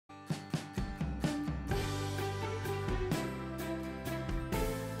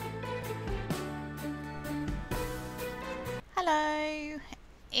Hello,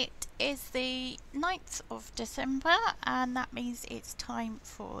 it is the 9th of December and that means it's time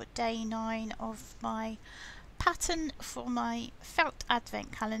for day 9 of my pattern for my felt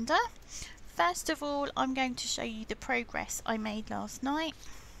advent calendar. First of all, I'm going to show you the progress I made last night.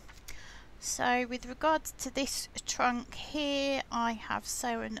 So with regards to this trunk here, I have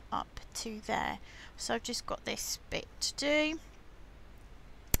sewn up to there. So I've just got this bit to do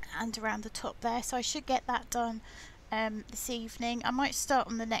and around the top there, so I should get that done this evening. I might start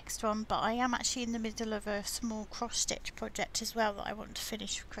on the next one, but I am actually in the middle of a small cross stitch project as well that I want to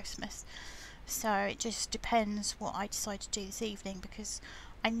finish for Christmas, so it just depends what I decide to do this evening, because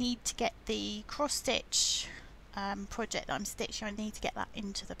I need to get the cross stitch project that I'm stitching, I need to get that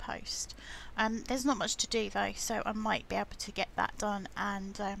into the post. There's not much to do though, so I might be able to get that done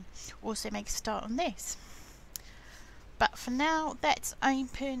and also make a start on this. But for now, let's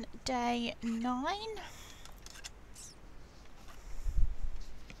open day 9.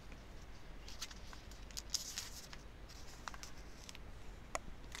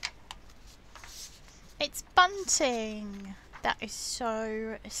 It's bunting! That is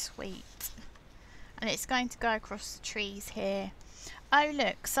so sweet. And it's going to go across the trees here. Oh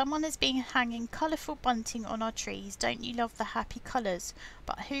look, someone has been hanging colourful bunting on our trees. Don't you love the happy colours?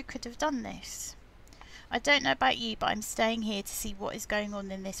 But who could have done this? I don't know about you, but I'm staying here to see what is going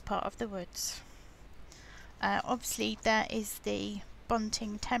on in this part of the woods. Obviously there is the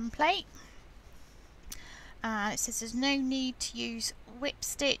bunting template. It says there's no need to use whip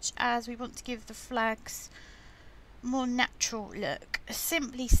stitch as we want to give the flags more natural look.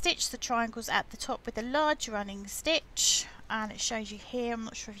 Simply stitch the triangles at the top with a large running stitch, and it shows you here. I'm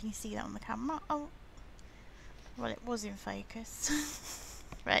not sure if you can see that on the camera. Oh, well, it was in focus.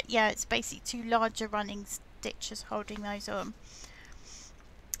 Right, yeah, it's basically 2 larger running stitches holding those on.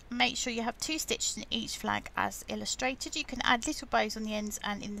 Make sure you have 2 stitches in each flag as illustrated. You can add little bows on the ends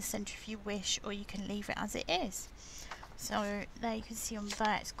and in the centre if you wish, or you can leave it as it is. So there you can see on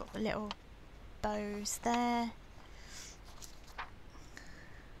there it's got the little bows there.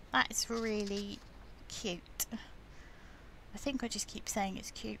 That is really cute. I think I just keep saying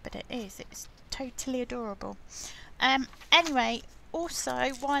it's cute, but it is. It's totally adorable. Anyway, also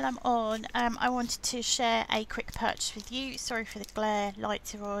while I'm on, I wanted to share a quick purchase with you. Sorry for the glare,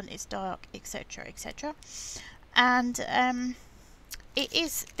 lights are on, it's dark, etc, etc. And it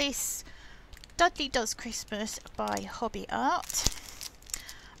is this Dudley Does Christmas by Hobby Art.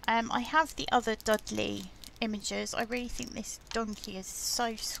 I have the other Dudley images. I really think this donkey is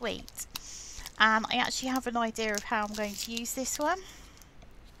so sweet, and I actually have an idea of how I'm going to use this one.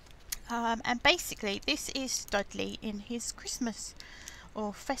 And basically this is Dudley in his Christmas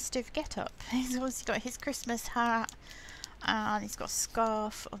or festive get-up. He's obviously got his Christmas hat and he's got a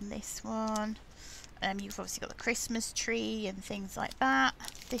scarf on this one. You've obviously got the Christmas tree and things like that.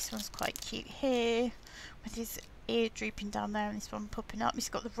 This one's quite cute here with his ear drooping down there and this one popping up. He's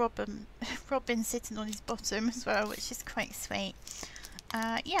got the robin sitting on his bottom as well, which is quite sweet.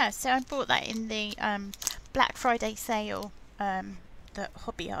 Yeah, so I bought that in the Black Friday sale that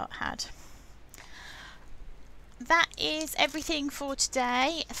Hobby Art had. That is everything for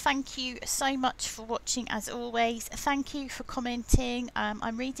today. Thank you so much for watching as always. Thank you for commenting.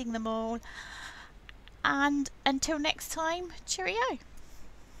 I'm reading them all. And until next time, cheerio.